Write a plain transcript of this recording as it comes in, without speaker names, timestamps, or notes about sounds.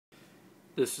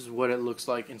This is what it looks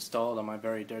like installed on my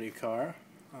very dirty car.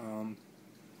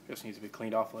 Just needs to be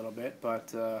cleaned off a little bit,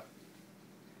 but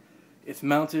it's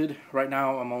mounted. Right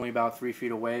now I'm only about 3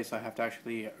 feet away, so I have to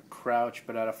actually crouch,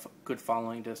 but at a good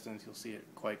following distance you'll see it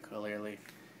quite clearly.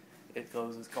 It's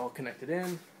all connected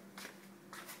in,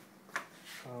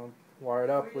 wired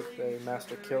up with a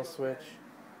master kill switch,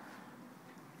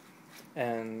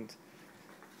 and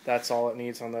that's all it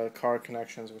needs on the car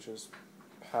connections, which is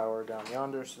power down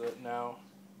yonder. So that now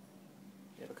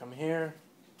you have to come here,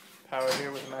 power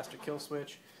here with a master kill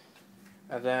switch,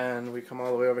 and then we come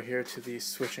all the way over here to the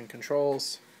switch and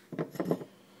controls.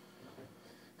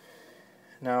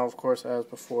 Now, of course, as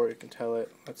before, you can tell it,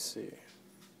 let's see,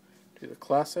 do the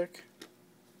classic,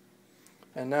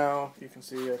 and now you can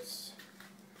see it's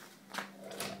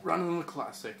running the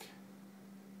classic,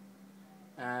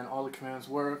 and all the commands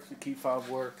work, the key fob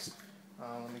works.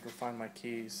 Let me go find my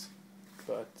keys,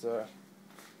 but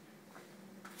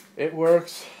it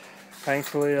works.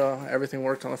 Thankfully, everything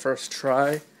worked on the first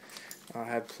try. I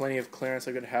had plenty of clearance,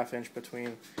 a good ½ inch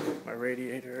between my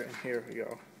radiator, and here we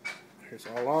go. Here's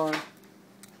all on.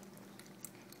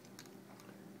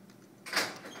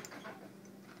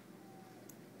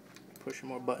 Push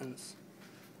more buttons,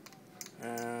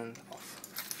 and off.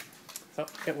 So,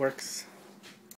 it works.